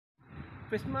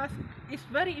face mask is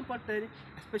very important,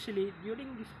 especially during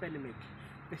this pandemic.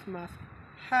 Face mask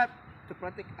help to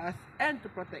protect us and to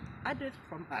protect others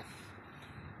from us.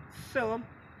 So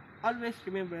always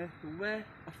remember to wear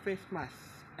a face mask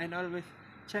and always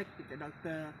check with the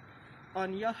doctor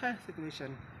on your health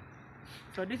situation.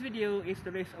 So this video is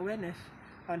to raise awareness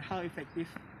on how effective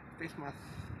face mask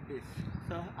is.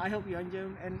 So I hope you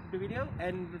enjoy the video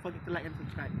and don't forget to like and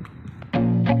subscribe.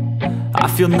 I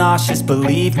feel nauseous,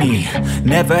 believe me.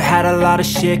 Never had a lot of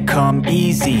shit come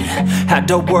easy. Had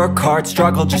to work hard,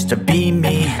 struggle just to be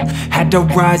me. Had to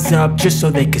rise up just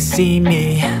so they could see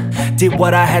me. Did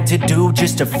what I had to do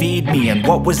just to feed me. And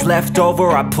what was left over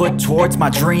I put towards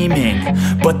my dreaming.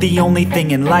 But the only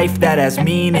thing in life that has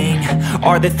meaning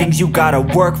are the things you gotta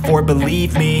work for,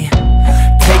 believe me.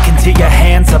 Take into your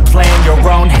hands a plan, your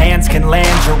own hands can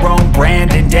land your own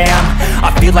brand. And damn,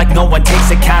 I feel like no one takes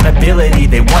accountability.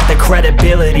 They want the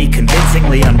credibility,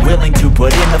 convincingly unwilling to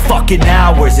put in the fucking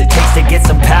hours it takes to get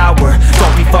some power.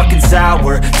 Don't be fucking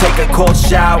sour, take a cold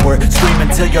shower. Scream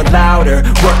until you're louder,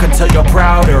 work until you're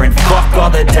prouder. And fuck all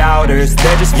the doubters,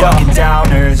 they're just fucking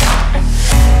downers.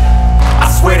 I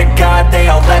swear to God they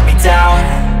all let me down.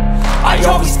 I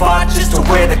always fought just to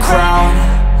wear the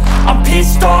crown. I'm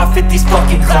pissed off at these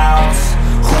fucking clowns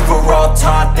who were all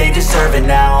taught they deserve an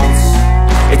ounce.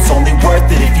 It's only worth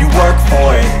it if you work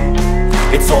for it.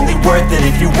 It's only worth it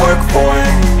if you work for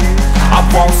it. I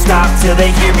won't stop till they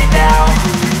hear me now.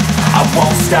 I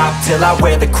won't stop till I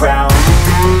wear the crown.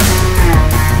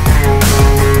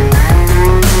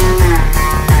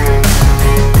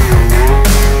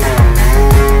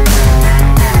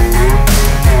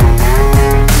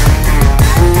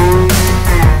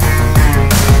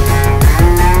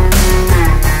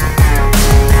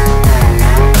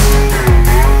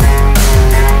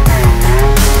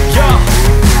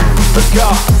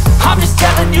 I'm just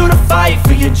telling you to fight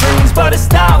for your dreams, but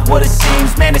it's not what it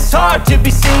seems. Man, it's hard to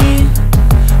be seen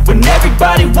when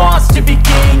everybody wants to be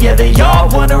king. Yeah, they all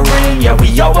wanna ring, yeah, we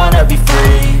all wanna be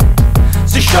free.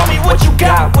 So show me what you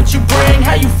got, what you bring,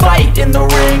 how you fight in the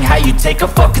ring, how you take a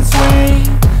fucking swing.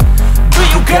 Do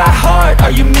you got heart,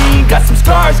 are you mean? Got some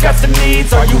scars, got some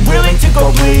needs, are you willing to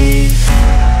go bleed?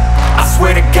 I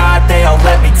swear to God they all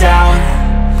let me down.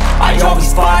 I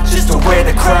always fought just to wear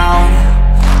the crown.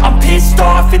 I'm pissed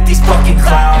off at these fucking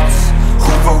clowns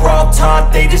who were all taught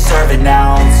they deserve an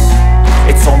ounce.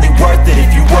 It's only worth it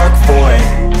if you work for it.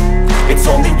 It's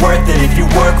only worth it if you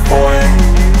work for it.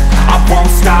 I won't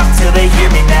stop till they hear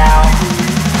me now.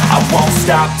 I won't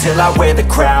stop till I wear the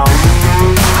crown.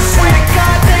 I swear to